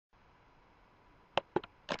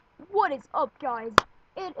What is up, guys?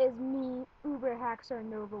 It is me, Uber Hackstar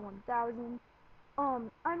Nova 1000. I'm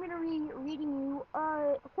gonna be reading you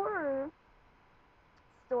a horror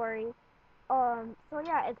story. So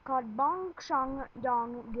yeah, it's called Bong Shang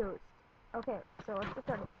Dong Ghost. Okay, so let's get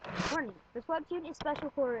started. Warning: this webtoon is special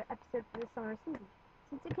horror episode for the summer season.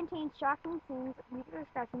 Since it contains shocking scenes, reader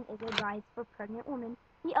discretion is advised for pregnant women,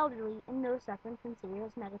 the elderly, and those suffering from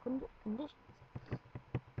serious medical conditions.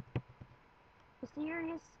 The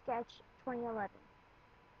Serious Sketch 2011.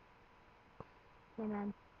 And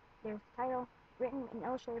then there's the title, written and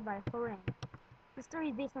illustrated by Holleman. The story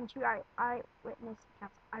is based on true eyewitness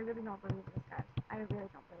accounts. I really don't believe this, guys. I really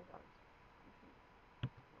don't believe those.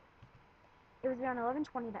 It was around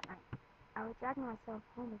 11:20 that night. I was dragging myself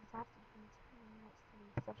home exhausted from the 10-minute study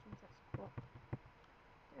sessions at school.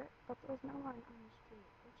 But there was no one on the street,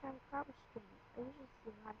 which I thought was strange. I usually see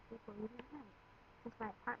a lot of people leaving at night, since my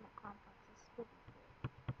apartment complex is split into two.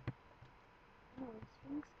 Anyways,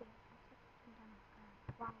 feeling scared, I kept looking down at the ground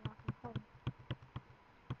while walking home.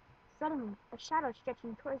 Suddenly, a shadow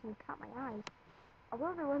stretching towards me caught my eyes.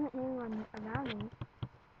 Although there wasn't anyone around me,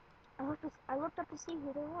 I looked up to see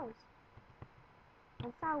who there was. I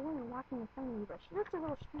saw a woman walking in front of me, but she looked a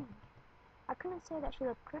little strange. I couldn't say that she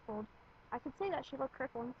looked crippled. I could say that she looked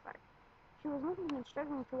crippled inside. She was limping and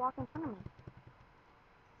struggling to walk in front of me.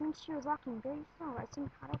 Since she was walking very slow, I soon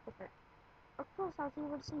caught up with her. Up close, I was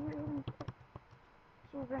able to see her even better.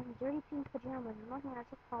 She was wearing dirty pink pajamas and looking as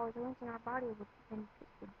if all the joints in her body would have been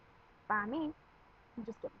twisted by me. I'm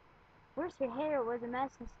just kidding. Worse, her hair was a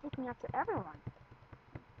mess and sticking up to everyone.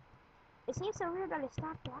 It seemed so weird that I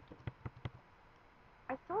stopped walking.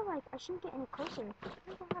 I felt like I shouldn't get any closer. I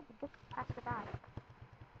think I have a gift to pass her by.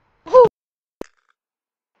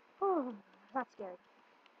 Oh, that's scary.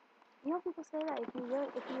 You know, people say that if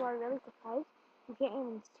you are really surprised, you can't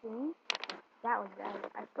even scream. That was bad.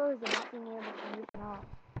 I froze and not being able to move at all.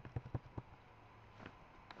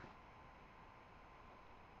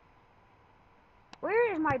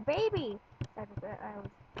 Where is my baby? I was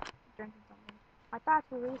drinking something. My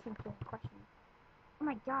thoughts were racing to a question. Oh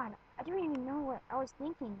my god, I didn't even know what I was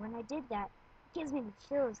thinking when I did that. It gives me the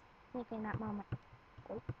chills thinking that moment.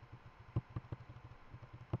 Wait.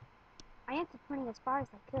 I answered, pointing as far as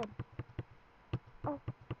I could. Oh,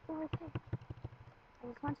 over there. I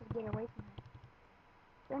just wanted to get away from her.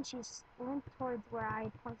 Then she limped towards where I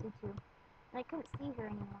had pointed to, and I couldn't see her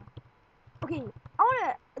anymore. Okay, I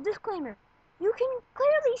want a disclaimer. You can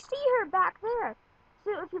clearly see her back there.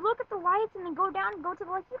 So if you look at the lights and then go down and go to the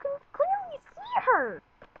lights, you can clearly see her.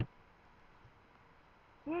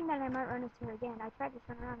 Fearing that I might run into her again, I tried to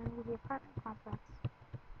turn around and leave the apartment complex.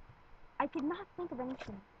 I could not think of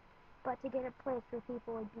anything but to get a place where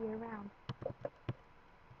people would be around.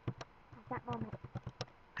 At that moment,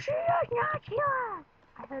 she is not here!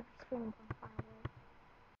 I heard her scream from far away.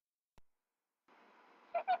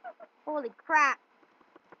 Holy crap!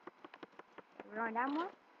 We're going down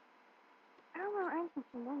more? I don't remember anything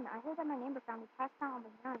from then. I heard that my neighbor found me passed out on the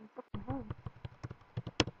ground and took me home.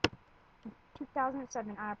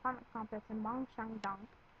 2007, at apartment complex in Mongshangdong,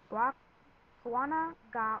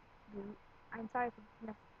 Guanagabu. I'm sorry if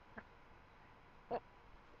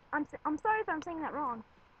I'm sorry if I'm saying that wrong.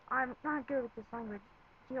 I'm not good with this language.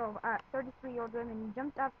 33-year-old woman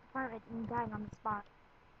jumped out of the apartment and died on the spot.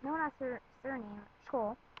 Known as her surname,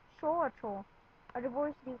 Chol, or Chol, a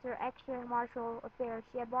divorce due to her extramarital affair,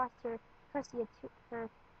 she had lost her custody of her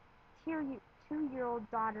 2-year-old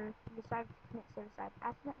daughter and decided to commit suicide.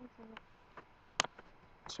 Accidentally killing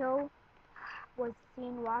Cho was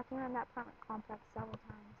seen walking around that apartment complex several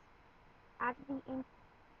times. After the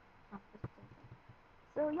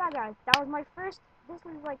So yeah, guys, that was my first. This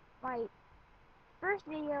is like my first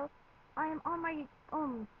video. I am on my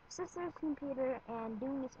sister's computer and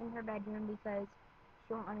doing this in her bedroom because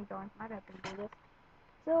she won't let me go into my bedroom to do this.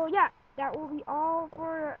 So yeah, that will be all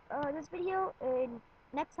for this video. And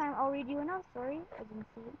next time I'll read you another story, as you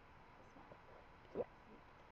can see.